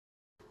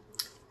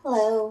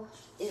Hello,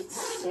 it's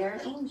Sarah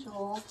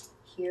Angel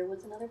here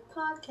with another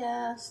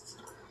podcast.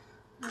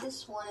 I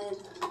just wanted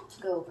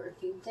to go over a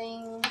few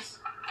things.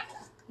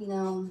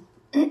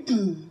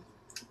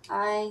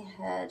 I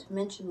had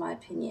mentioned my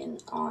opinion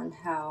on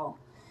how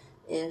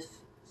if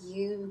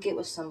you get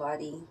with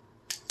somebody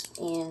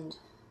and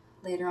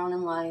later on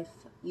in life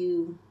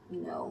you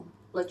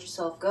let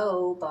yourself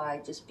go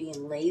by just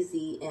being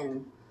lazy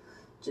and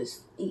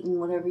just eating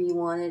whatever you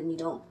wanted and you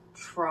don't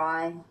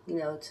try,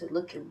 to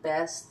look your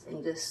best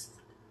and just,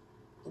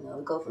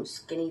 go from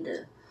skinny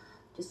to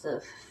just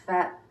a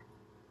fat,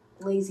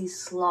 lazy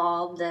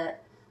slob,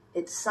 that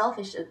it's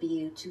selfish of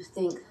you to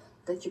think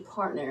that your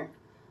partner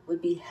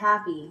would be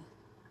happy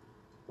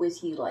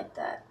with you like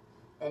that.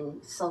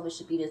 And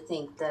selfish of you to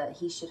think that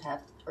he should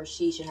have or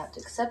she should have to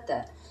accept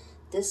that.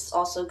 This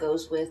also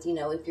goes with,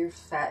 if you're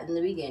fat in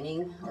the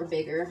beginning or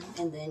bigger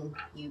and then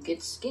you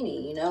get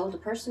skinny, the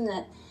person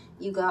that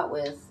you got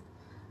with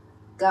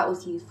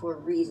you for a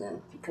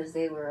reason because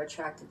they were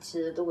attracted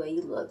to the way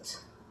you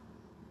looked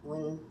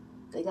when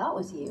they got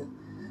with you.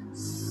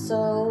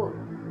 So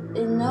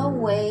in no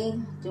way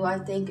do I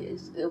think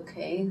it's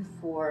okay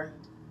for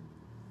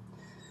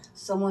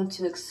someone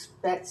to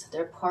expect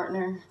their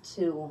partner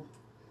to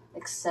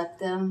accept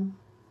them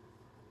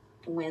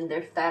when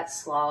they're fat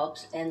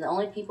slobs. And the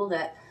only people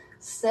that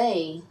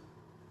say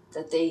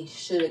that they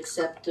should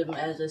accept them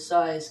as a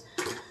size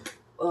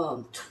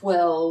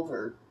 12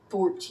 or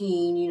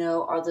 14,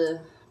 are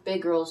the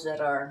big girls that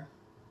are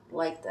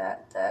like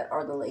that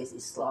are the lazy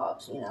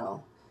slobs,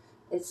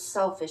 It's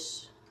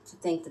selfish to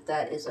think that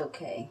that is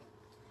okay.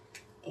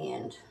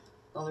 And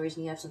the only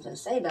reason you have something to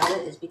say about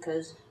it is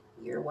because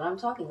you're what I'm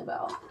talking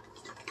about.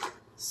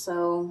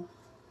 So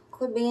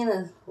quit being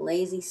a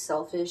lazy,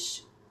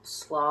 selfish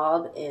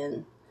slob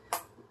and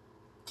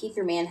keep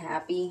your man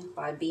happy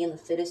by being the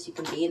fittest you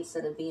can be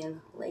instead of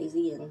being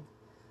lazy and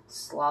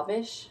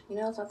slobbish.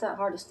 It's not that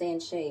hard to stay in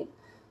shape.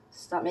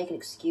 Stop making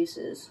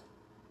excuses,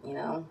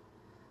 for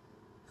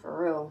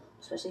real.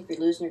 Especially if you're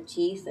losing your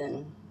teeth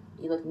and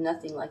you look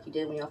nothing like you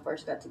did when y'all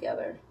first got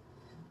together.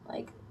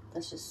 Like,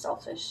 that's just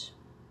selfish.